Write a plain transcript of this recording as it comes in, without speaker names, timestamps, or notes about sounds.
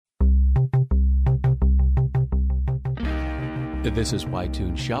This is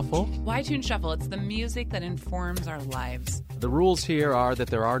Y-Tune Shuffle. Y-Tune Shuffle, it's the music that informs our lives. The rules here are that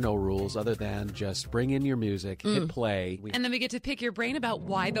there are no rules other than just bring in your music, hit play. And then we get to pick your brain about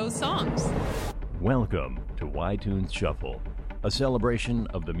why those songs. Welcome to Y-Tune Shuffle, a celebration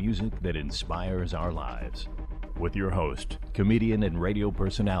of the music that inspires our lives. With your host, comedian and radio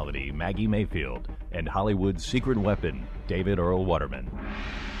personality Maggie Mayfield, and Hollywood's secret weapon, David Earl Waterman.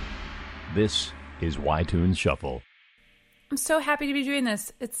 This is Y-Tune Shuffle. I'm so happy to be doing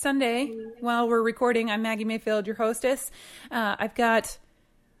this. It's Sunday while we're recording. I'm Maggie Mayfield, your hostess. I've got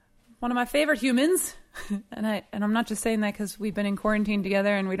one of my favorite humans, and I'm not just saying that because we've been in quarantine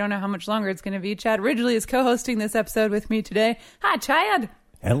together and we don't know how much longer it's going to be. Chad Ridgely is co-hosting this episode with me today. Hi, Chad.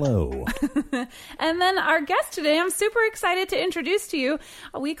 Hello. And then our guest today, I'm super excited to introduce to you.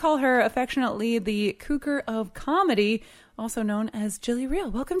 We call her affectionately the Cougar of Comedy, also known as Jilly Real.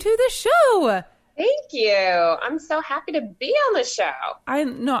 Welcome to the show. Thank you. I'm so happy to be on the show.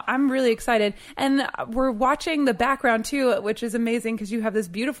 I'm really excited. And we're watching the background too, which is amazing because you have this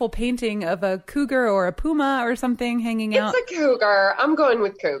beautiful painting of a cougar or a puma or something hanging out. It's a cougar. I'm going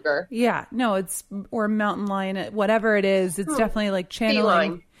with cougar. Yeah, no, or mountain lion, whatever it is. It's definitely like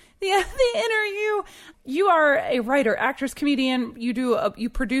channeling. Yeah, the inner you. You are a writer, actress, comedian. You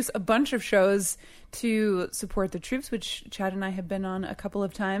produce a bunch of shows to support the troops, which Chad and I have been on a couple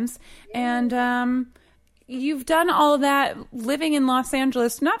of times. And you've done all of that living in Los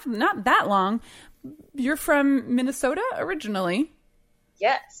Angeles, not that long. You're from Minnesota originally.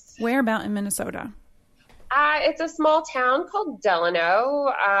 Yes. Where about in Minnesota? It's a small town called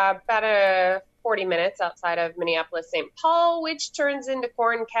Delano, about 40 minutes outside of Minneapolis, St. Paul, which turns into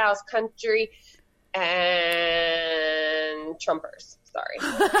corn cows country and Trumpers. Sorry.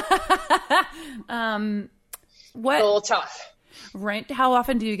 What? A little tough. Right. How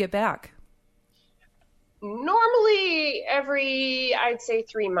often do you get back? Normally I'd say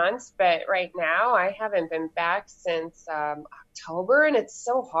 3 months, but right now I haven't been back since October, and it's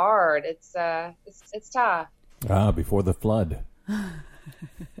so hard. It's tough. Before the flood.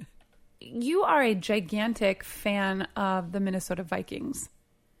 You are a gigantic fan of the Minnesota Vikings.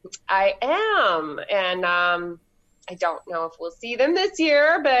 I am, and I don't know if we'll see them this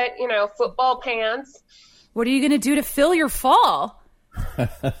year, but, football pants. What are you going to do to fill your fall?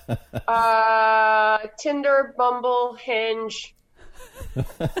 Tinder, Bumble, Hinge.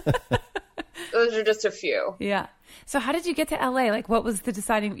 Those are just a few. Yeah. So how did you get to LA? Like, what was the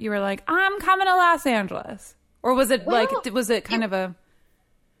deciding, you were like, I'm coming to Los Angeles? Or was it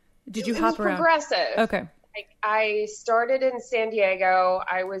did you hop around? Progressive. Okay. I started in San Diego.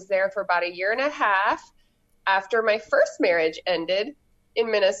 I was there for about a year and a half after my first marriage ended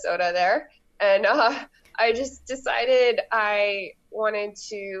in Minnesota there. And I just decided I wanted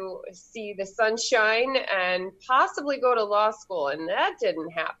to see the sunshine and possibly go to law school. And that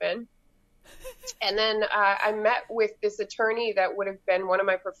didn't happen. And then I met with this attorney that would have been one of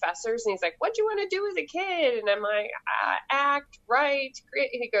my professors. And he's like, what'd you want to do as a kid? And I'm like, act, write, create.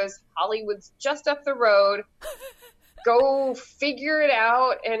 And he goes, Hollywood's just up the road. Go figure it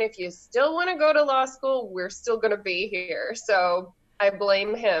out. And if you still want to go to law school, we're still going to be here. So I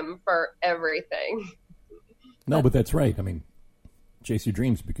blame him for everything. No, but that's right. I mean, chase your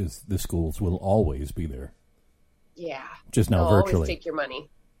dreams because the schools will always be there. Yeah. Just now They'll virtually. always take your money.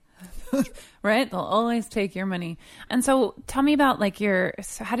 Right? They'll always take your money. And so tell me about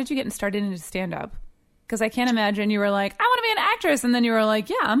so how did you get started into stand-up? Because I can't imagine you were like, I want to be an actress. And then you were like,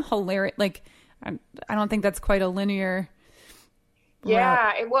 yeah, I'm hilarious. Like, I don't think that's quite a linear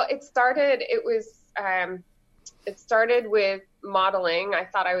route. It started with modeling. I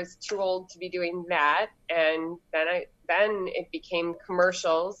thought I was too old to be doing that. And then it became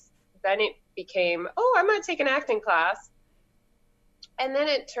commercials. Then it became, I'm going to take an acting class. And then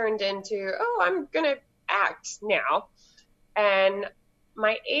it turned into, I'm going to act now. And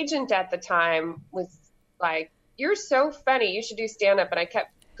my agent at the time was like, you're so funny. You should do stand-up. And I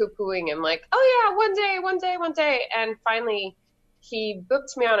kept poo-pooing him like, oh, yeah, one day. And finally, he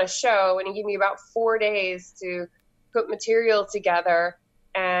booked me on a show, and he gave me about 4 days to put material together.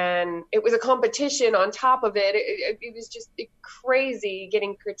 And it was a competition on top of it. It was just crazy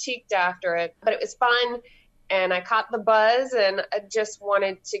getting critiqued after it. But it was fun. And I caught the buzz, and I just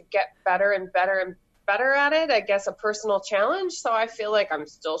wanted to get better and better and better at it. I guess a personal challenge. So I feel like I'm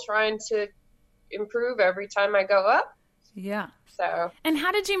still trying to improve every time I go up. Yeah. So. And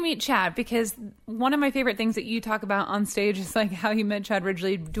how did you meet Chad? Because one of my favorite things that you talk about on stage is like how you met Chad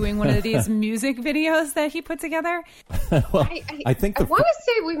Ridgely doing one of these music videos that he put together. Well, I think I want to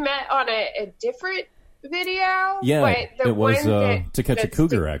say we met on a different video. Yeah, but it was To Catch a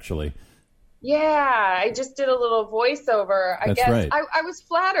Cougar, actually. Yeah, I just did a little voiceover. I guess right. I was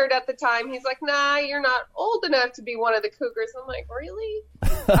flattered at the time. He's like, "Nah, you're not old enough to be one of the Cougars." I'm like, "Really?"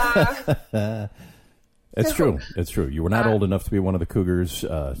 It's true. It's true. You were not old enough to be one of the Cougars,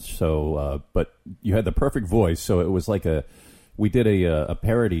 but you had the perfect voice. So it was like we did a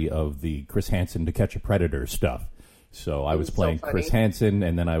parody of the Chris Hansen To Catch a Predator stuff. So I was playing Chris Hansen,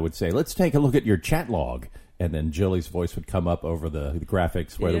 and then I would say, "Let's take a look at your chat log." And then Jilly's voice would come up over the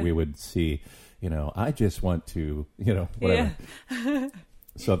graphics where we would see, I just want to, whatever. Yeah.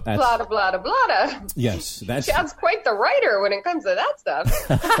 So that's... Blada, blada, blada. Yes. Chad's quite the writer when it comes to that stuff.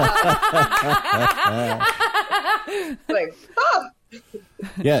 Like, oh.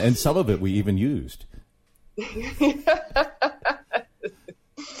 Yeah, and some of it we even used.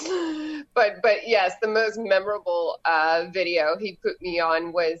 But yes, the most memorable video he put me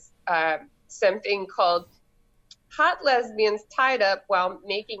on was something called Hot Lesbians Tied Up While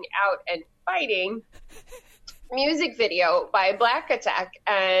Making Out and Fighting music video by Black Attack.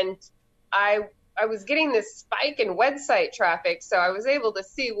 And I was getting this spike in website traffic, so I was able to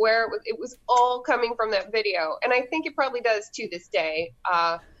see where it was all coming from that video. And I think it probably does to this day.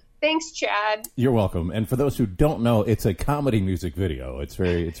 Thanks, Chad. You're welcome. And for those who don't know, it's a comedy music video. It's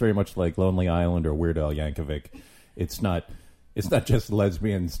very much like Lonely Island or Weird Al Yankovic. It's not just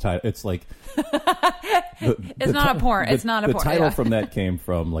lesbians. It's like it's not a porn. It's not a porn. The title from that came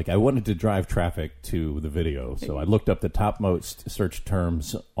from I wanted to drive traffic to the video, so I looked up the topmost search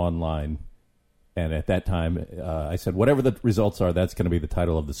terms online, and at that time I said whatever the results are, that's going to be the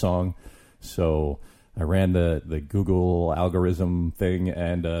title of the song. So I ran the Google algorithm thing,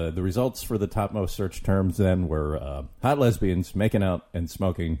 and the results for the topmost search terms then were hot lesbians making out and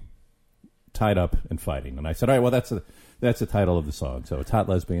smoking, tied up and fighting. And I said, all right, well, that's the title of the song. So it's hot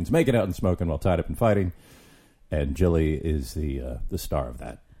lesbians making out and smoking while tied up and fighting. And Jilly is the star of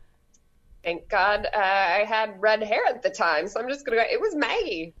that. Thank God I had red hair at the time, so I'm just going to go, it was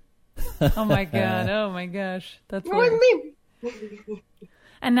Maggie. Oh, my God. Oh, my gosh. That's it was me.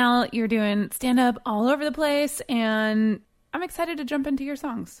 And now you're doing stand-up all over the place, and I'm excited to jump into your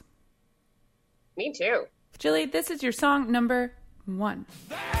songs. Me too. Jilly, this is your song number 1.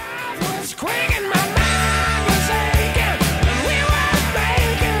 That was quick and my mind was aching, and we were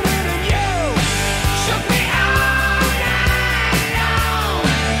making it, and you shook me all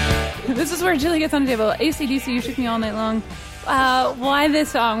night long. This is where Jilly gets on the table. AC/DC, You Shook Me All Night Long. Why this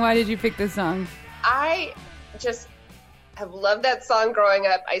song? Why did you pick this song? I just have loved that song growing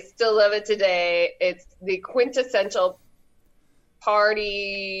up. I still love it today. It's the quintessential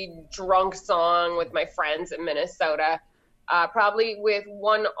party drunk song with my friends in Minnesota. Probably with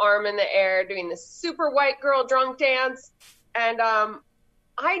one arm in the air doing the super white girl drunk dance. And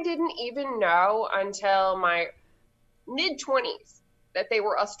I didn't even know until my mid-20s that they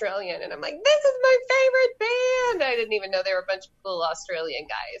were Australian. And I'm like, this is my favorite band. I didn't even know they were a bunch of cool Australian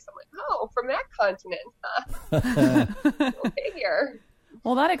guys. I'm like, oh, from that continent, huh? Go figure.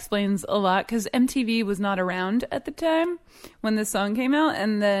 Well, that explains a lot, because MTV was not around at the time when this song came out.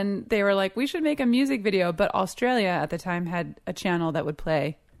 And then they were like, we should make a music video. But Australia at the time had a channel that would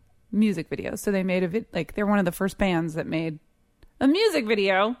play music videos. So they made they're one of the first bands that made a music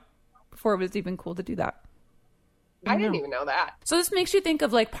video before it was even cool to do that. I didn't even know that. So this makes you think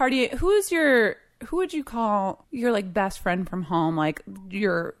of party. Who would you call your best friend from home? Like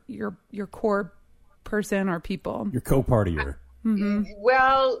your core person or people? Your co-partier. Mm-hmm.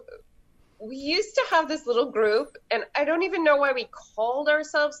 Well, we used to have this little group, and I don't even know why we called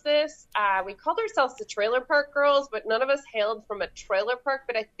ourselves this. We called ourselves the Trailer Park Girls, but none of us hailed from a trailer park.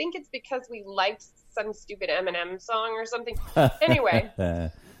 But I think it's because we liked some stupid Eminem song or something. Anyway.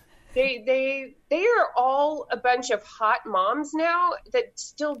 They are all a bunch of hot moms now that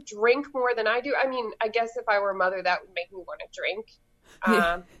still drink more than I do. I mean, I guess if I were a mother, that would make me want to drink.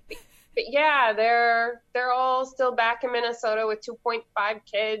 But yeah, they're all still back in Minnesota with 2.5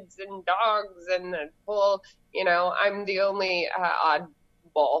 kids and dogs and the whole, I'm the only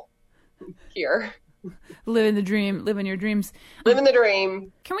oddball here. Living the dream, living your dreams. Living the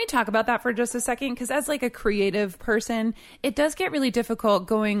dream. Can we talk about that for just a second? Because as a creative person, it does get really difficult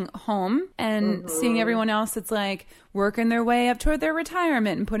going home and seeing everyone else that's working their way up toward their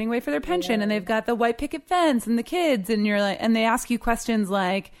retirement and putting away for their pension, and they've got the white picket fence and the kids, and you're and they ask you questions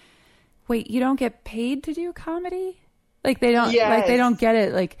like, wait, you don't get paid to do comedy? They don't they don't get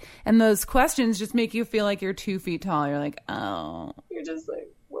it. And those questions just make you feel like you're 2 feet tall. You're like, oh. You're just like,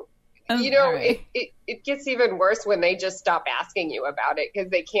 right. It gets even worse when they just stop asking you about it because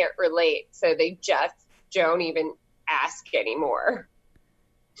they can't relate. So they just don't even ask anymore.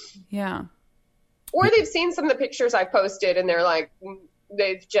 Yeah. Or they've seen some of the pictures I posted and they're like,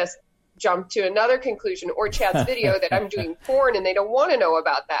 they've just jump to another conclusion, or Chad's video that I'm doing porn and they don't want to know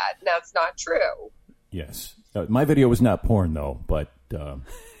about that. And that's not true. Yes. My video was not porn, though, but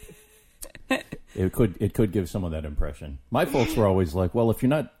it could give someone that impression. My folks were always like, well, if you're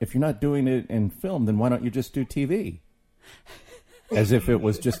not doing it in film, then why don't you just do TV? As if it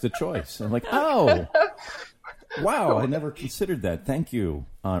was just a choice. I'm like, oh, wow, I never considered that. Thank you,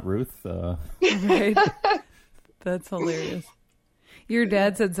 Aunt Ruth. Right. That's hilarious. Your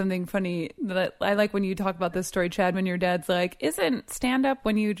dad said something funny that I like when you talk about this story, Chad, when your dad's like, isn't stand-up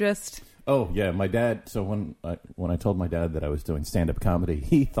when you just... Oh, yeah, my dad, so when I told my dad that I was doing stand-up comedy,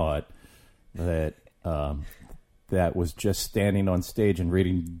 he thought that that was just standing on stage and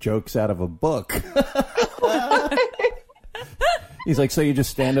reading jokes out of a book. He's like, so you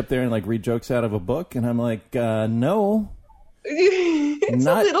just stand up there and like read jokes out of a book? And I'm like, no. It's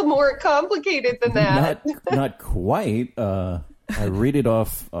a little more complicated than that. Not quite. I read it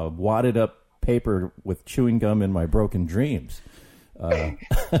off wadded up paper with chewing gum in my broken dreams.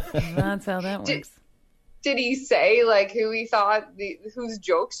 That's how that works. Did he say like who he thought whose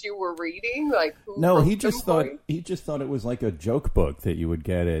jokes you were reading? Like who no, he just thought it was like a joke book that you would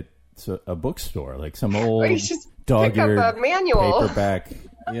get at a bookstore, like some old dog-eared manual paperback.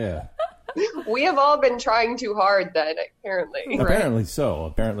 Yeah. We have all been trying too hard then, apparently. Apparently so.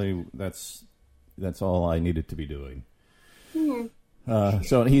 Apparently that's all I needed to be doing.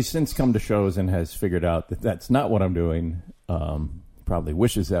 So he's since come to shows and has figured out that that's not what I'm doing. Probably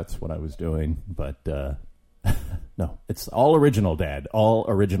wishes that's what I was doing, but no, it's all original, Dad. All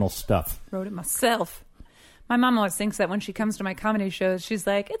original stuff. Wrote it myself. My mom always thinks that when she comes to my comedy shows, she's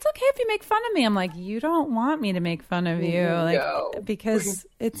like, it's okay if you make fun of me. I'm like, you don't want me to make fun of you. No. Because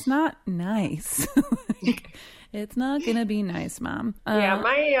it's not nice. It's not going to be nice, Mom.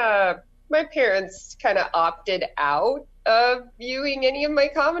 Yeah, my parents kind of opted out of viewing any of my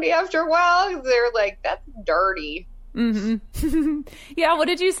comedy after a while. They're like, that's dirty. Mm-hmm. Yeah, what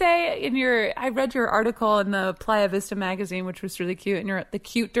did you say in I read your article in the Playa Vista magazine, which was really cute, and you're the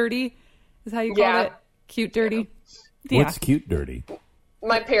cute dirty is how you call it? Cute dirty? Yeah. What's cute dirty?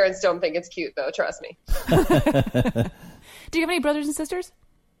 My parents don't think it's cute, though, trust me. Do you have any brothers and sisters?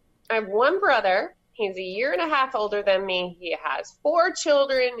 I have one brother. He's a year and a half older than me. He has 4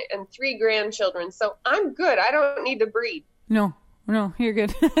 children and 3 grandchildren, so I'm good. I don't need to breed. No, you're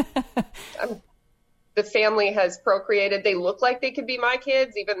good. The family has procreated. They look like they could be my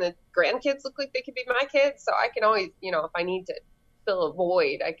kids. Even the grandkids look like they could be my kids. So I can always, if I need to fill a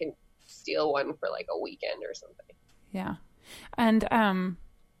void, I can steal one for like a weekend or something. Yeah. And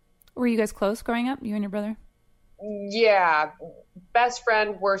were you guys close growing up, you and your brother? Yeah. Best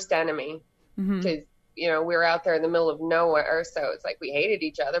friend, worst enemy. Because, we were out there in the middle of nowhere. So it's like we hated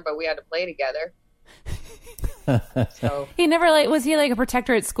each other, but we had to play together. So he never was he like a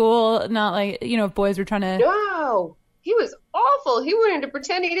protector at school? Not like, if boys were trying to... No, he was awful. He wanted to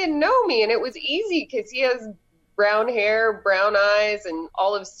pretend he didn't know me, and it was easy because he has brown hair, brown eyes, and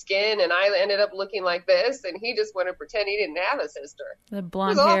olive skin, and I ended up looking like this, and he just wanted to pretend he didn't have a sister. The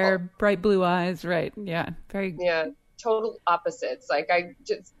blonde hair, bright blue eyes, right? Yeah, total opposites. Like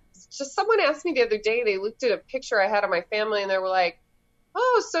just someone asked me the other day, they looked at a picture I had of my family, and they were like,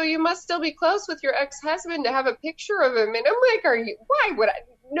 oh, so you must still be close with your ex-husband to have a picture of him. And I'm like, why would I?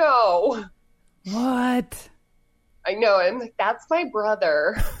 No. What? I know. I'm like, that's my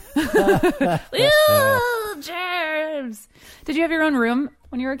brother. Ew, germs. Did you have your own room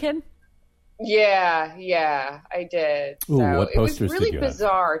when you were a kid? Yeah, I did. Ooh, so what posters it was really did you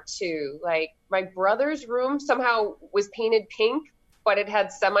bizarre, too. Like, my brother's room somehow was painted pink, but it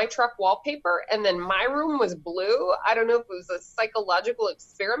had semi-truck wallpaper, and then my room was blue. I don't know if it was a psychological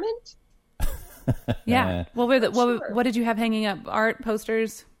experiment. Yeah. What did you have hanging up? Art,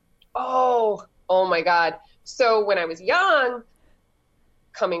 posters? Oh my God. So when I was young,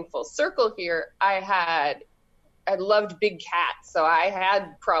 coming full circle here, I loved big cats. So I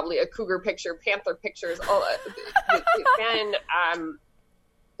had probably a cougar picture, panther pictures.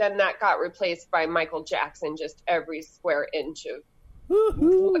 Then that got replaced by Michael Jackson, just every square inch of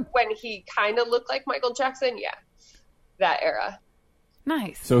when he kind of looked like Michael Jackson. Yeah. That era.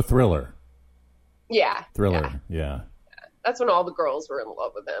 Nice. So Thriller. Yeah. Thriller. Yeah. That's when all the girls were in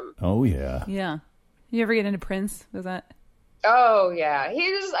love with him. Oh, yeah. Yeah. You ever get into Prince? Was that? Oh, yeah. I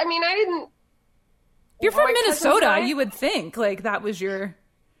didn't. You're from Minnesota. You would think like that was your.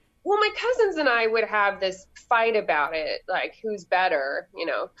 Well, my cousins and I would have this fight about it, like who's better,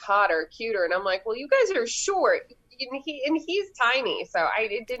 hotter, cuter. And I'm like, well, you guys are short and he's tiny. So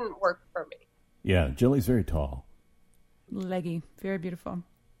it didn't work for me. Yeah. Jilly's very tall. Leggy. Very beautiful.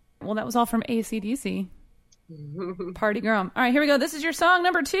 Well, that was all from AC/DC. Party Girl. All right, here we go. This is your song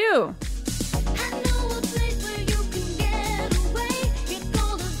number 2.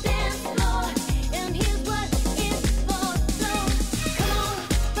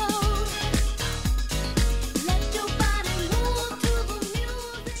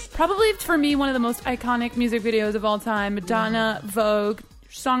 Probably for me, one of the most iconic music videos of all time, Madonna, Vogue.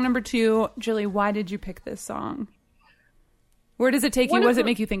 Song number 2. Julie, why did you pick this song? Where does it take you? What does it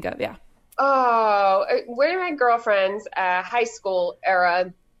make you think of? Yeah. Oh, one of my girlfriends, high school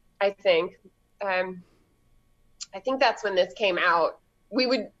era, I think. I think that's when this came out. We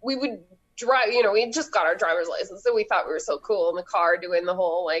would drive, we just got our driver's license, so we thought we were so cool in the car doing the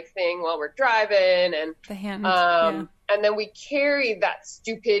whole thing while we're driving, and the hand, and then we carried that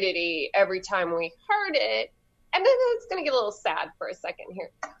stupidity every time we heard it. And then it's going to get a little sad for a second here.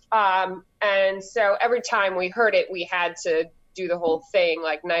 And so every time we heard it, we had to do the whole thing,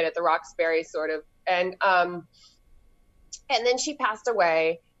 like Night at the Roxbury sort of. And then she passed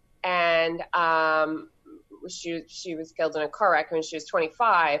away, and she was killed in a car wreck when she was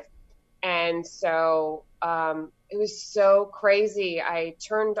 25. And so it was so crazy. I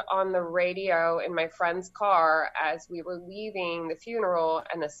turned on the radio in my friend's car as we were leaving the funeral,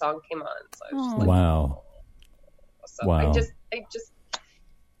 and the song came on. So I was just wow. So I just,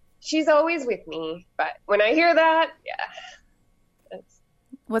 she's always with me. But when I hear that, yeah.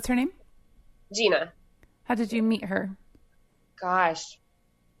 What's her name? Gina. How did you meet her? Gosh,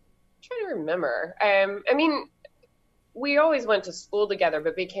 I'm trying to remember. I mean, we always went to school together,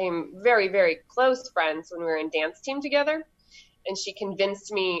 but became very, very close friends when we were in dance team together. And she convinced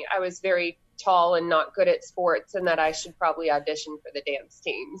me I was very tall and not good at sports, and that I should probably audition for the dance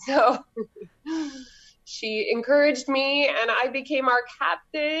team. So she encouraged me, and I became our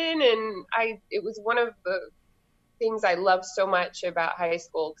captain. And it was one of the things I loved so much about high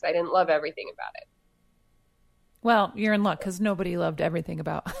school, because I didn't love everything about it. Well, you're in luck, because nobody loved everything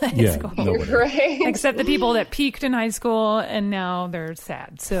about high school. Right? Except the people that peaked in high school and now they're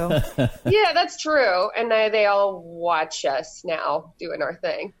sad. So yeah, that's true. And they all watch us now doing our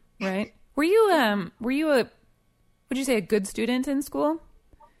thing. Right. Were you would you say a good student in school?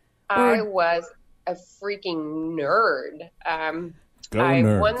 I was a freaking nerd.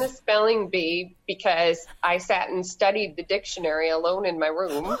 Nerds. Won the spelling bee because I sat and studied the dictionary alone in my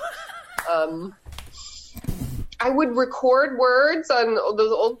room. I would record words on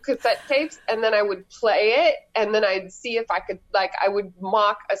those old cassette tapes, and then I would play it, and then I'd see if I could, I would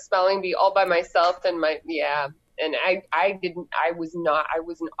mock a spelling bee all by myself. And and I was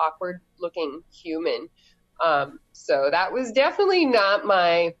an awkward looking human. So that was definitely not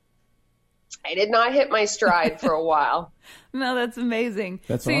I did not hit my stride for a while. No, that's amazing.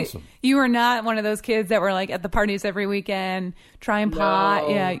 That's awesome. You were not one of those kids that were at the parties every weekend, trying pot. No.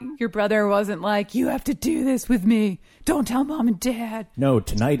 Yeah, your brother wasn't like, you have to do this with me. Don't tell mom and dad. No,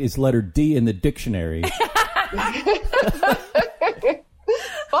 tonight is letter D in the dictionary.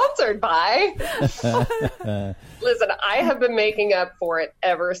 Sponsored by. Listen, I have been making up for it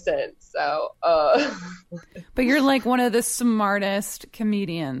ever since. So, But you're one of the smartest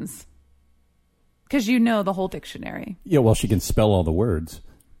comedians. Because you know the whole dictionary. Yeah, well, she can spell all the words.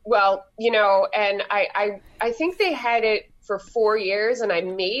 Well, and I think they had it for 4 years, and I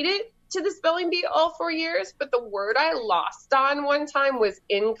made it to the spelling bee all 4 years. But the word I lost on one time was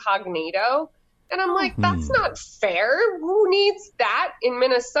incognito. And I'm like, that's not fair. Who needs that in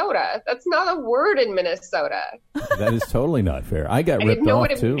Minnesota? That's not a word in Minnesota. That is totally not fair. I got ripped off, too. I didn't know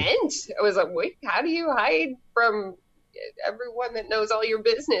what it meant. I was like, wait, how do you hide from everyone that knows all your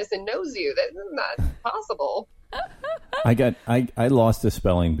business and knows you? That's not possible. I lost a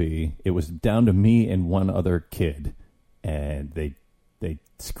spelling bee. It was down to me and one other kid, and they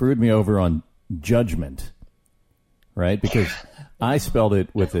screwed me over on judgment, right? Because I spelled it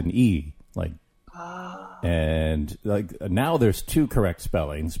with an E, and now there's 2 correct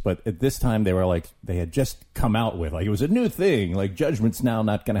spellings, but at this time they were they had just come out with it was a new thing, judgment's now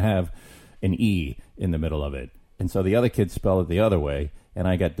not going to have an E in the middle of it. And so the other kid spelled it the other way, and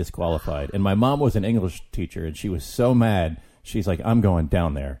I got disqualified. And my mom was an English teacher, and she was so mad. She's like, I'm going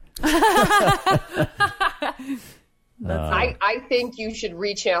down there. I think you should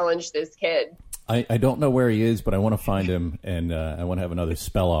re-challenge this kid. I don't know where he is, but I want to find him, and I want to have another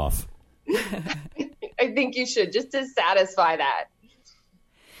spell off. I think you should, just to satisfy that.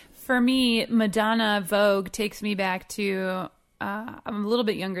 For me, Madonna Vogue takes me back to, I'm a little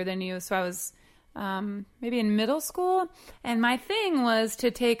bit younger than you, so I was maybe in middle school, and my thing was to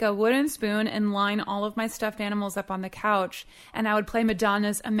take a wooden spoon and line all of my stuffed animals up on the couch, and I would play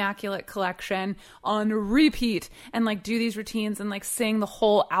Madonna's Immaculate Collection on repeat and do these routines and sing the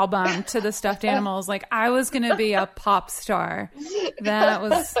whole album to the stuffed animals. I was gonna be a pop star.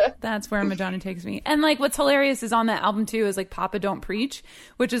 That's where Madonna takes me. And what's hilarious is on that album too is Papa Don't Preach,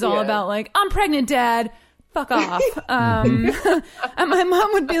 which is all about I'm pregnant, Dad, fuck off. And my mom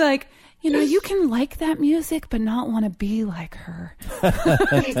would be like, you can like that music, but not want to be like her.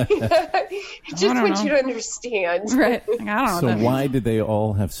 Just want you to understand. Right. Like, I don't know. So what that why means. did they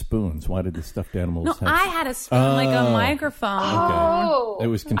all have spoons? Why did the stuffed animals No, have I had a spoon, like a microphone. Oh, It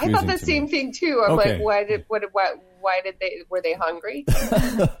was confusing I thought the to same me. thing too. I'm Okay. like, were they hungry?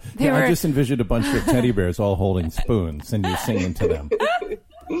 They Yeah, were- I just envisioned a bunch of teddy bears all holding spoons and you singing to them.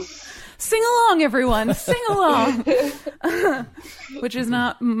 Sing along, everyone. Sing along. Which is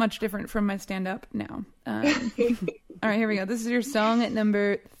not much different from my stand-up now. All right, here we go. This is your song at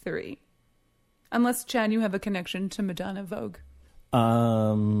number 3. Unless, Chad, you have a connection to Madonna Vogue.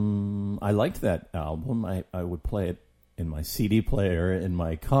 I liked that album. I would play it in my CD player in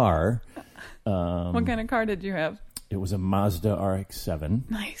my car. What kind of car did you have? It was a Mazda RX-7.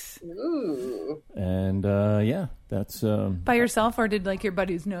 Nice. Ooh. And yeah, that's... By yourself, or did like your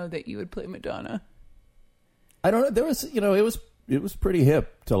buddies know that you would play Madonna? I don't know. There was, it was pretty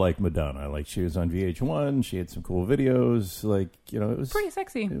hip to like Madonna. Like she was on VH1. She had some cool videos. Like, it was Pretty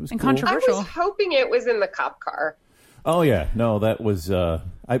sexy It was and cool. I controversial. was hoping it was in the cop car. Oh yeah, no, that was.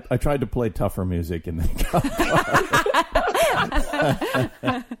 I tried to play tougher music in the car.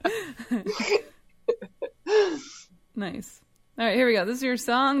 Nice. All right, here we go. This is your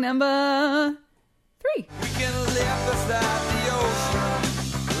song number 3. We can live beside the ocean,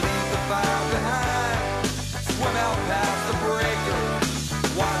 leave the fire behind, swim out past the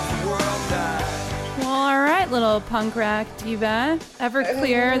breakers, watch the world die. Well, all right, little punk rock diva.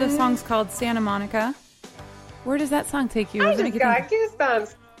 Everclear. The song's called Santa Monica. Where does that song take you? I Does it make just you got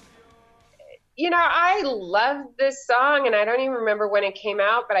goosebumps. I love this song, and I don't even remember when it came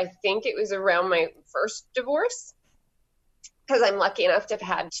out, but I think it was around my first divorce, because I'm lucky enough to have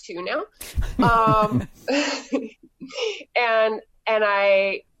had 2 now.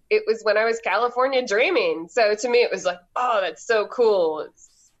 It was when I was California dreaming. So to me, it was like, oh, that's so cool.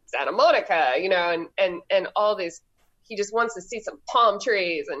 It's Santa Monica, and all this. He just wants to see some palm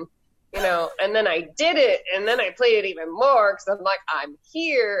trees and then I did it, and then I played it even more because I'm like, I'm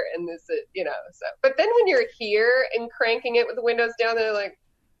here, and this is, so. But then when you're here and cranking it with the windows down, they're like,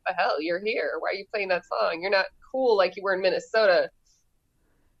 the hell, you're here. Why are you playing that song? You're not cool like you were in Minnesota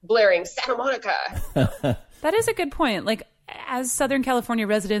blaring Santa Monica. That is a good point. Like, as Southern California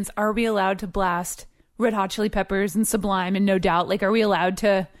residents, are we allowed to blast Red Hot Chili Peppers and Sublime and No Doubt? Like, are we allowed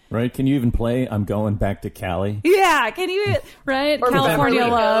to... Right? Can you even play I'm Going Back to Cali? Yeah, can you... Right? Or California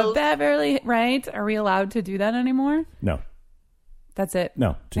Beverly Love. Hills. Beverly... Right? Are we allowed to do that anymore? No. That's it?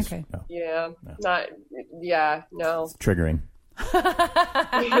 No. Just, Okay. no. Yeah, no. It's triggering.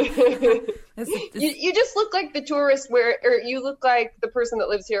 You just look like the tourist or you look like the person that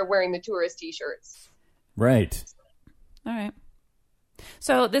lives here wearing the tourist T-shirts. Right. All right.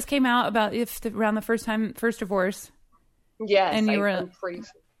 So this came out about around the first divorce, Yes, And you I'm pretty.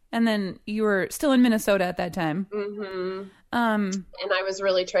 and then you were still in Minnesota at that time. Mm-hmm. Um, And I was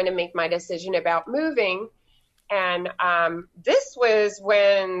really trying to make my decision about moving. And this was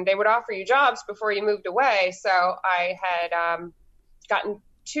when they would offer you jobs before you moved away. So I had gotten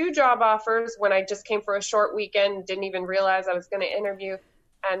 2 job offers when I just came for a short weekend, didn't even realize I was going to interview.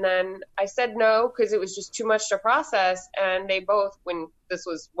 And then I said no because it was just too much to process. And they both, when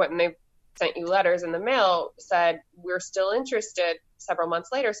they sent you letters in the mail, said, we're still interested several months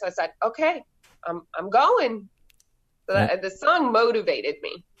later. So I said, okay, I'm going. So the song motivated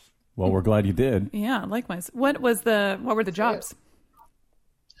me. Well, we're glad you did. yeah, likewise. What were the jobs?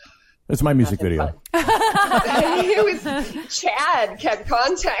 It's my music video. It was Chad kept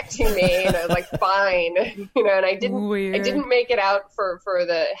contacting me, and I was like, fine, and I didn't make it out for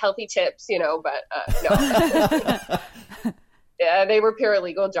the healthy tips, but no. Yeah, they were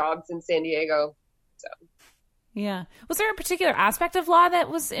paralegal jobs in San Diego. So Yeah. Was there a particular aspect of law that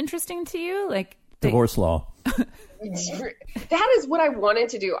was interesting to you? Like Divorce law. that is what I wanted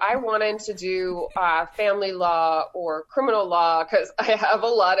to do. I wanted to do family law or criminal law because I have a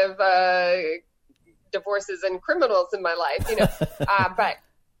lot of divorces and criminals in my life, but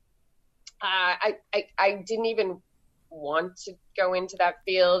I didn't even want to go into that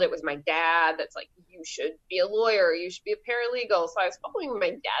field. It was my dad that's like, you should be a lawyer, you should be a paralegal. So I was following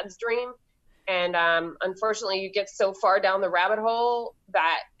my dad's dream. And unfortunately, you get so far down the rabbit hole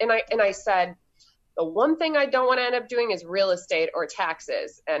that, and I said, the one thing I don't want to end up doing is real estate or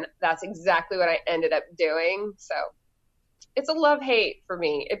taxes. And that's exactly what I ended up doing. So it's a love-hate for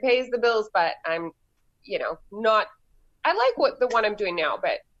me. It pays the bills, but I'm, not, I like the one I'm doing now,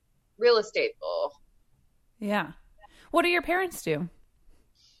 but real estate, Yeah. What do your parents do?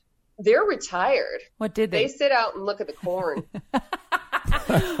 They're retired. What did They they? sit out and look at the corn.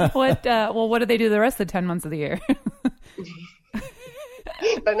 What do they do the rest of the 10 months of the year?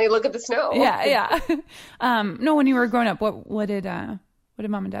 Then they look at the snow. Yeah. No, when you were growing up, what did mom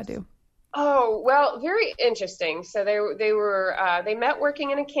and dad do? Oh, well, very interesting. So they met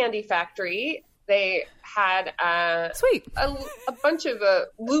working in a candy factory. They had Sweet. a bunch of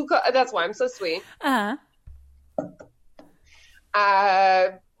blue. That's why I'm so sweet.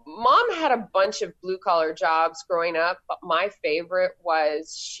 Mom had a bunch of blue collar jobs growing up, but my favorite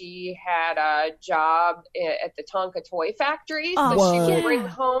was she had a job at the Tonka Toy Factory. So she would bring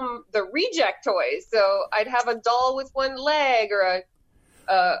home the reject toys. So I'd have a doll with one leg, or a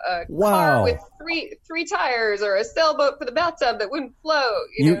car with three tires, or a sailboat for the bathtub that wouldn't float.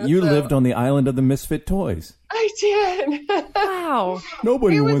 You lived on the island of the misfit toys. I did. Wow.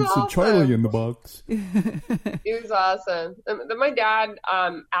 Nobody wants awesome. a Charlie in the box. It was awesome. My dad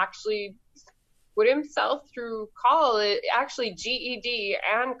actually put himself through college, actually GED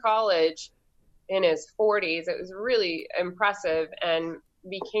and college, in his 40s. It was really impressive, and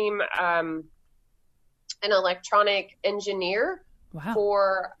became an electronic engineer. Wow.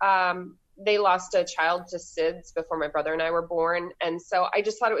 For they lost a child to SIDS before my brother and I were born, and so I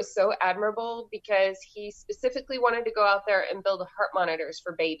just thought it was so admirable, because he specifically wanted to go out there and build heart monitors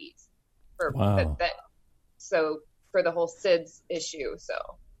for babies, for for the whole SIDS issue. So,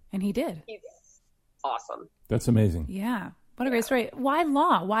 and he did. He's awesome. That's amazing. Yeah. What a great story. Why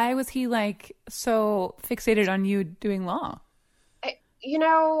law? Why was he like so fixated on you doing law? I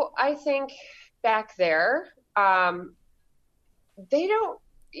think back there, they don't,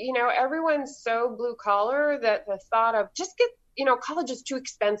 everyone's so blue collar that the thought of just get, college is too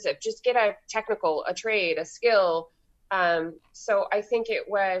expensive. Just get a technical, a trade, a skill. So I think it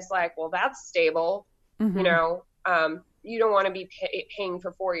was like, well, that's stable. Mm-hmm. You don't want to be paying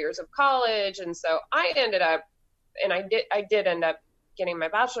for 4 years of college. And so I ended up, and I did end up getting my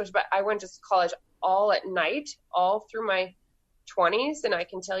bachelor's, but I went to college all at night, all through my 20s, and I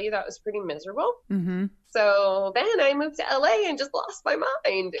can tell you that was pretty miserable. Mm-hmm. So then I moved to LA and just lost my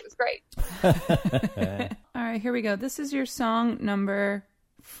mind. It was great. All right, here we go. This is your song number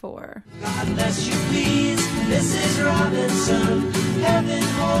 4. God bless you, please, Mrs. Robinson. Heaven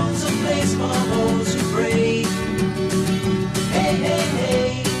holds a place for those who pray. Hey, hey,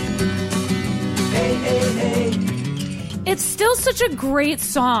 hey. Hey, hey, hey. It's still such a great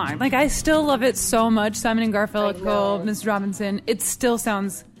song. Like, I still love it so much. Simon and Garfunkel, Mrs. Robinson. It still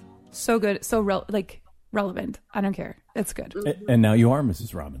sounds so good, so relevant. I don't care. It's good. And now you are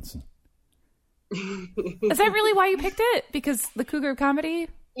Mrs. Robinson. Is that really why you picked it? Because the Cougar comedy?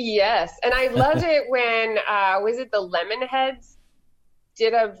 Yes. And I loved it when, was it the Lemonheads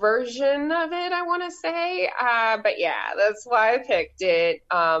did a version of it, I want to say. But yeah, that's why I picked it.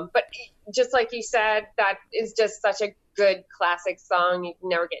 But just like you said, that is just such a good classic song you can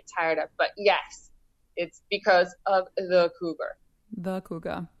never get tired of. But yes, it's because of the Cougar. The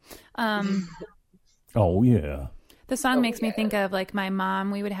Cougar. Oh, yeah. The song makes me think of, like, my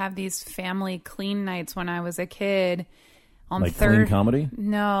mom. We would have these family clean nights when I was a kid. On like clean comedy?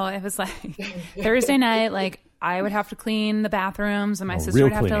 No, it was like Thursday night, like, I would have to clean the bathrooms, and my sister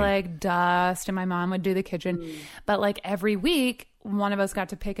would have to, like, dust, and my mom would do the kitchen. But, like, every week, one of us got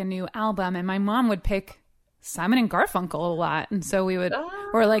to pick a new album, and my mom would pick Simon and Garfunkel a lot. And so we would,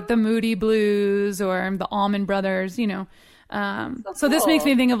 or, like, the Moody Blues or the Allman Brothers, So this makes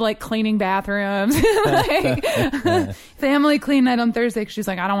me think of, like, cleaning bathrooms, like family clean night on Thursday. 'Cause she's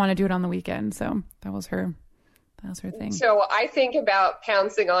like, I don't want to do it on the weekend. So that was her thing. So I think about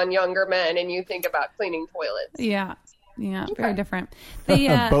pouncing on younger men, and you think about cleaning toilets. Yeah. Yeah. Okay. Very different.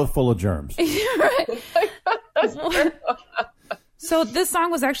 Both full of germs. So this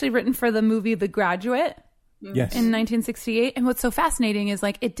song was actually written for the movie The Graduate. Yes. In 1968. And what's so fascinating is,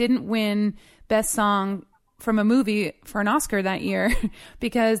 like, it didn't win Best Song from a movie for an Oscar that year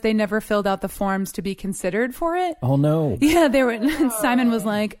because they never filled out the forms to be considered for it. Oh, no. Yeah, they were. Simon was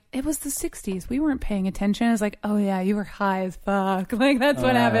like, it was the 60s. We weren't paying attention. I was like, oh, yeah, you were high as fuck. Like, that's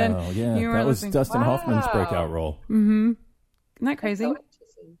what happened. Oh, yeah. You were That was listening. Dustin Hoffman's breakout role. Mm-hmm. Isn't that crazy? So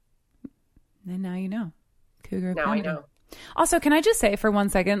interesting. And now you know. Cougar Now Comedy. I know. Also, can I just say for 1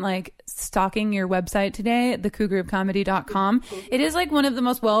 second, like, stalking your website today, thecougarofcomedy.com, it is, like, one of the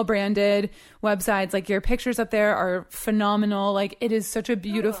most well-branded websites. Like, your pictures up there are phenomenal. Like, it is such a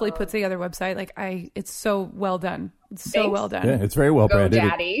beautifully put together website. Like, it's so well done. It's so Thanks. well done. Yeah, it's very well branded.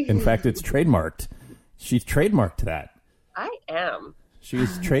 Daddy. In fact, it's trademarked. She trademarked that. I am. She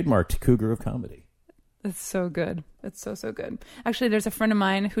was trademarked Cougar of Comedy. It's so good. It's so, so good. Actually, there's a friend of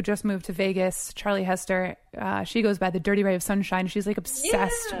mine who just moved to Vegas, Charlie Hester. She goes by the Dirty Ray of Sunshine. She's like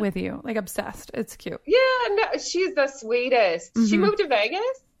obsessed with you. Like obsessed. It's cute. Yeah, no, she's the sweetest. She moved to Vegas?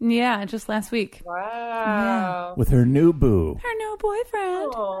 Yeah, just last week. Wow. With her new boo. Her new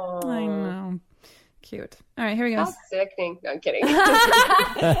boyfriend. Aww. I know. Cute. All right, here we go. How sickening. No, I'm kidding.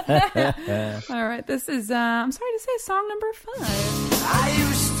 All right, this is, I'm sorry to say, song number 5. I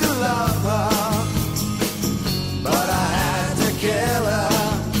used to love her, but I had to kill her.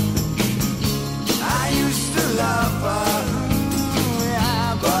 I used to love her,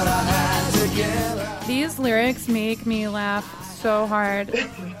 yeah, but I had to kill her. These lyrics make me laugh so hard.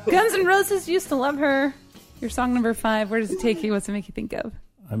 Guns N' Roses used to love her. Your song number 5, where does it take you? What's it make you think of?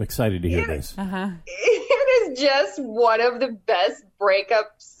 I'm excited to hear this. It is just one of the best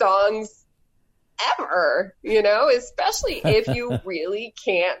breakup songs ever, you know, especially if you really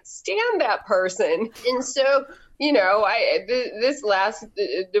can't stand that person. And so, you know, this last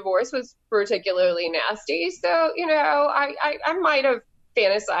divorce was particularly nasty. So, you know, I might have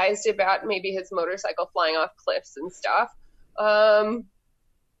fantasized about maybe his motorcycle flying off cliffs and stuff. And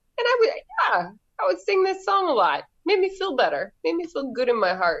I would sing this song a lot. Made me feel better. Made me feel good in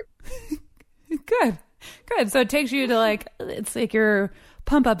my heart. Good. So it takes you to like, it's like your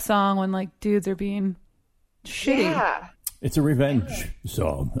pump up song when like dudes are being shitty. Yeah. It's a revenge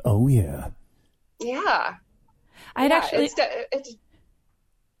song. Oh, yeah. Yeah. I'd actually.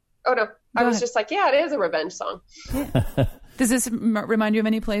 Oh, no. I was ahead. just like, yeah, it is a revenge song. Does this remind you of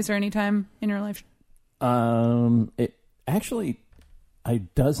any place or any time in your life? It actually,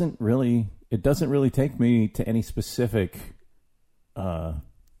 it doesn't really take me to any specific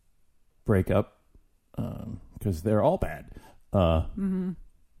breakup because they're all bad. Mine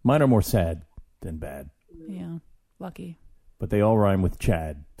are more sad than bad. Yeah, lucky. But they all rhyme with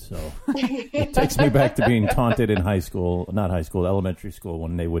Chad, so it takes me back to being taunted in elementary school,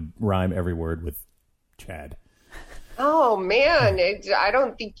 when they would rhyme every word with Chad. Oh, man. I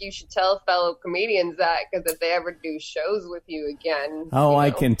don't think you should tell fellow comedians that, because if they ever do shows with you again. Oh, I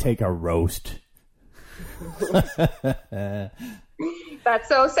can take a roast. That's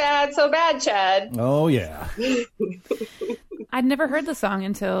so sad, so bad, Chad. Oh, yeah. I'd never heard the song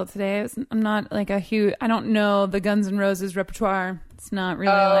until today. I'm not like I don't know the Guns N' Roses repertoire. It's not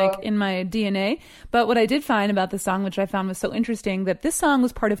really like in my DNA. But what I did find about the song, which I found was so interesting, that this song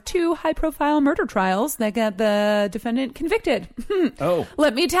was part of 2 high-profile murder trials that got the defendant convicted. Oh.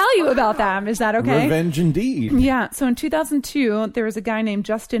 Let me tell you about them. Is that okay? Revenge indeed. Yeah. So in 2002, there was a guy named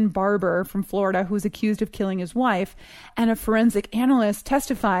Justin Barber from Florida who was accused of killing his wife. And a forensic analyst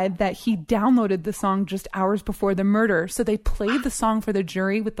testified that he downloaded the song just hours before the murder. So they played the song for the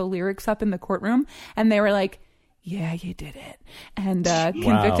jury with the lyrics up in the courtroom. And they were like, yeah, you did it. And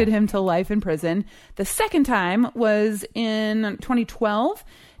convicted him to life in prison. The second time was in 2012.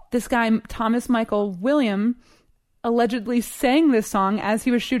 This guy, Thomas Michael William, allegedly sang this song as he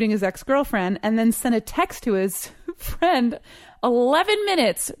was shooting his ex-girlfriend and then sent a text to his friend 11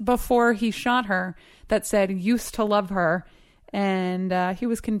 minutes before he shot her that said, used to love her. And he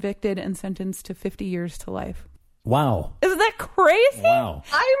was convicted and sentenced to 50 years to life. Wow. Isn't that crazy? Wow.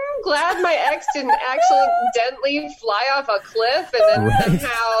 I'm glad my ex didn't accidentally fly off a cliff, and then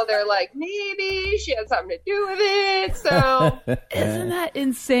somehow they're like, maybe she had something to do with it. So isn't that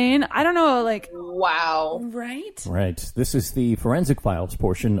insane? I don't know, like, wow. Right? Right. This is the Forensic Files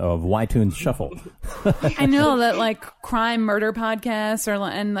portion of Y-Tunes Shuffle. I know that like crime murder podcasts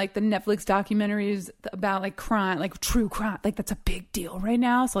and like the Netflix documentaries about like crime, like true crime, like that's a big deal right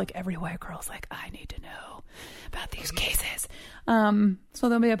now. So like every white girl's like, I need to know about these cases. So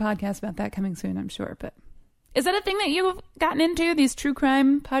there'll be a podcast about that coming soon, I'm sure. But is that a thing that you've gotten into, these true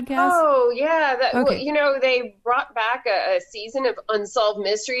crime podcasts? Oh, yeah. Okay. Well, you know, they brought back a season of Unsolved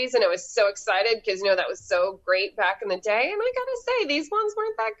Mysteries, and I was so excited because, you know, that was so great back in the day. And I got to say, these ones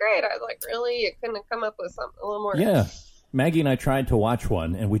weren't that great. I was like, really? You couldn't have come up with something a little more... Yeah. Maggie and I tried to watch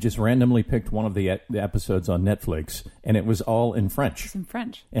one, and we just randomly picked one of the episodes on Netflix, and it was all in French. It's in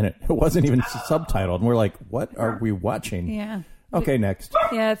French. And it wasn't even subtitled. And we're like, what are we watching? Yeah. Okay, next.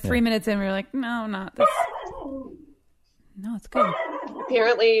 Yeah, 3 minutes in, we were like, no, not this. No, it's good.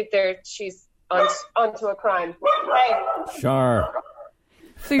 Apparently, she's onto a crime. Hey. Char.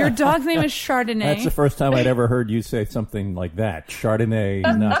 So your dog's name is Chardonnay. That's the first time I'd ever heard you say something like that. Chardonnay,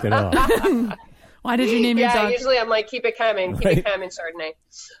 knock it off. Why did you name your dog? Yeah, usually I'm like, keep it coming, Chardonnay.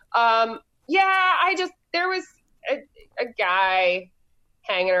 There was a guy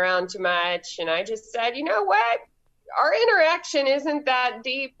hanging around too much, and I just said, you know what? Our interaction isn't that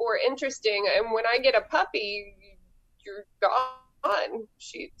deep or interesting, and when I get a puppy, you're gone.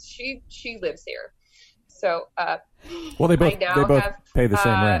 She lives here. So, well, they both have, pay the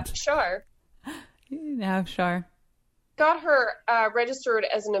same rent. Shar. You have Shar. Got her registered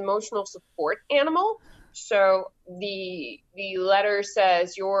as an emotional support animal. So the letter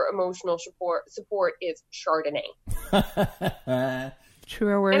says your emotional support is Chardonnay.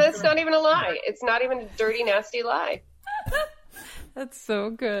 Truer words. And it's not even a lie. It's not even a dirty, nasty lie. That's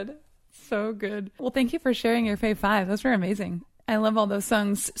so good. So good. Well, thank you for sharing your Fave 5. Those were amazing. I love all those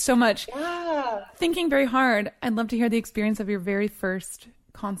songs so much. Yeah. Thinking very hard, I'd love to hear the experience of your very first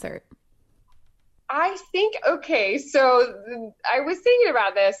concert. I think, okay, so I was thinking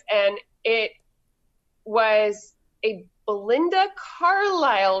about this, and it was a Belinda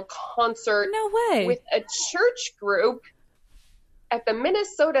Carlisle concert. No way. With a church group at the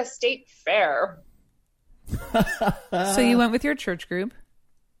Minnesota State Fair. So you went with your church group?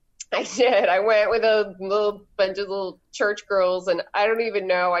 I did. I went with a little bunch of little church girls, and I don't even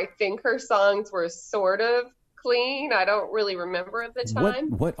know. I think her songs were sort of clean. I don't really remember at the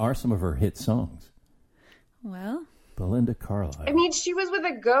time. What are some of her hit songs? Well, Belinda Carlisle. I mean, she was with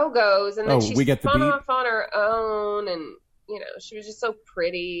the Go-Go's, and then she spun off on her own, and, you know, she was just so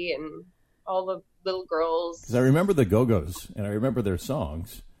pretty, and all the little girls. Because I remember the Go-Go's, and I remember their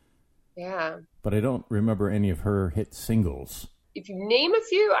songs. Yeah. But I don't remember any of her hit singles. If you name a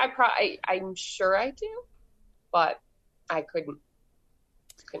few, I'm sure I do, but I couldn't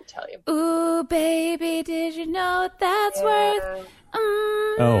tell you. Ooh, baby, did you know that's worth?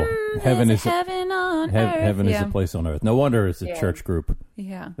 Heaven is heaven on earth. Heaven is a place on earth. No wonder it's a church group.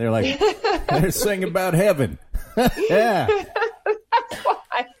 Yeah, they're like they're singing about heaven. Yeah, that's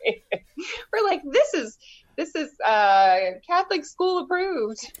why we're like, this is Catholic school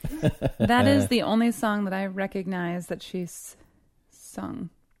approved. That is the only song that I recognize that she's sung,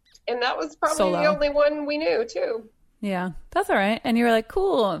 and that was probably solo. The only one we knew too. Yeah, that's all right. And you were like,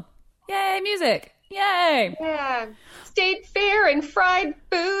 cool, yay, music, yay, yeah, state fair and fried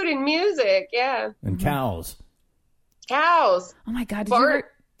food and music, yeah, and cows. Oh my God,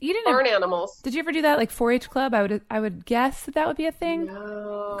 you didn't barn animals. Did you ever do that, like 4-H club? I would guess that would be a thing.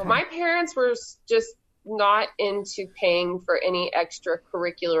 No, okay. My parents were just not into paying for any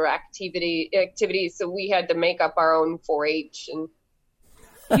extracurricular activities, so we had to make up our own 4-H. And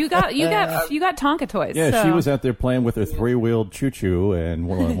you got Tonka toys. Yeah, so. She was out there playing with her 3-wheeled choo-choo and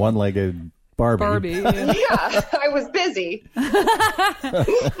one-legged Barbie. Yeah, I was busy.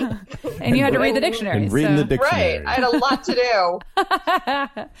 And you had to read the dictionary. And reading the dictionary. Right, I had a lot to do.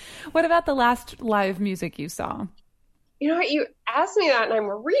 What about the last live music you saw? You know what? You asked me that, and I'm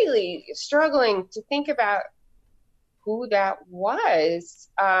really struggling to think about who that was.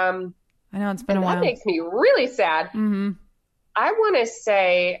 I know, it's been a while. That makes me really sad. Mm-hmm. I want to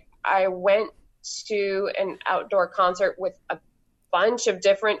say I went to an outdoor concert with a bunch of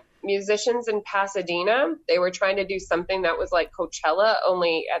different musicians in Pasadena. They were trying to do something that was like Coachella,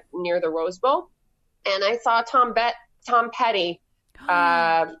 only near the Rose Bowl. And I saw Tom Petty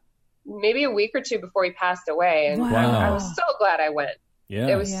maybe a week or two before he passed away. And wow. I was so glad I went. Yeah.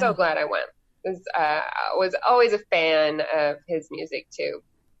 I was so glad I went. I was always a fan of his music too.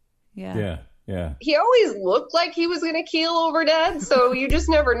 Yeah. Yeah. He always looked like he was going to keel over dead, so you just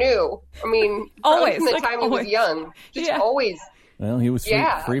never knew. I mean, always from the time he was young, just always. Well, he was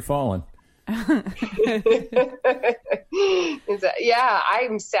free falling. Yeah,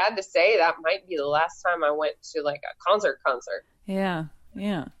 I'm sad to say that might be the last time I went to like a concert. Yeah.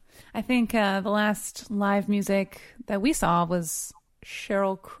 I think the last live music that we saw was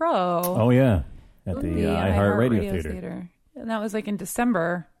Sheryl Crow. Oh yeah, at the iHeartRadio Theater. And that was like in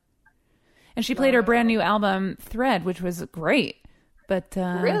December. And she played her brand new album, Thread, which was great. But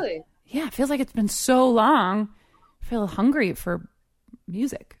really? Yeah, it feels like it's been so long. I feel hungry for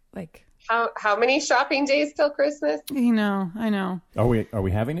music. Like how many shopping days till Christmas? I know. Are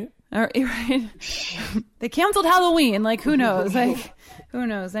we having it? Right. They canceled Halloween. Like, who knows? Who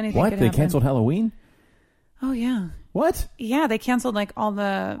knows? Anything What? could They happen. canceled Halloween? Oh, yeah. What? Yeah, they canceled like all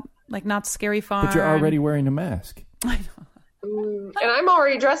the Not Scary Farm. But you're already wearing a mask. I know. And I'm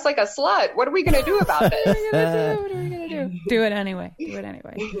already dressed like a slut. What are we going to do about this? What are we going to do? Do it anyway.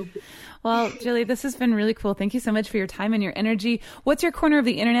 Well, Jilly, this has been really cool. Thank you so much for your time and your energy. What's your corner of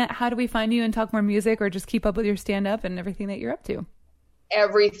the internet? How do we find you and talk more music, or just keep up with your stand-up and everything that you're up to?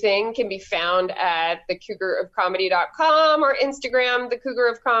 Everything can be found at thecougarofcomedy.com or Instagram, The Cougar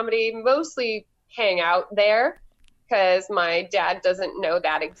of Comedy. Mostly hang out there because my dad doesn't know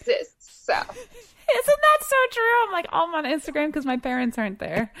that exists. So... Isn't that so true? I'm like, I'm on Instagram because my parents aren't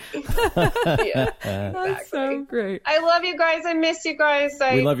there. Yeah, That's so great. I love you guys. I miss you guys.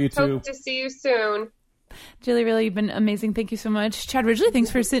 We love you too. Hope to see you soon. Julie, really, you've been amazing. Thank you so much. Chad Ridgely,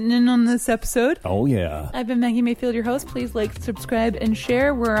 thanks for sitting in on this episode. Oh, yeah. I've been Maggie Mayfield, your host. Please like, subscribe, and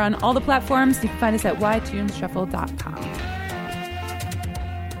share. We're on all the platforms. You can find us at ytuneshuffle.com.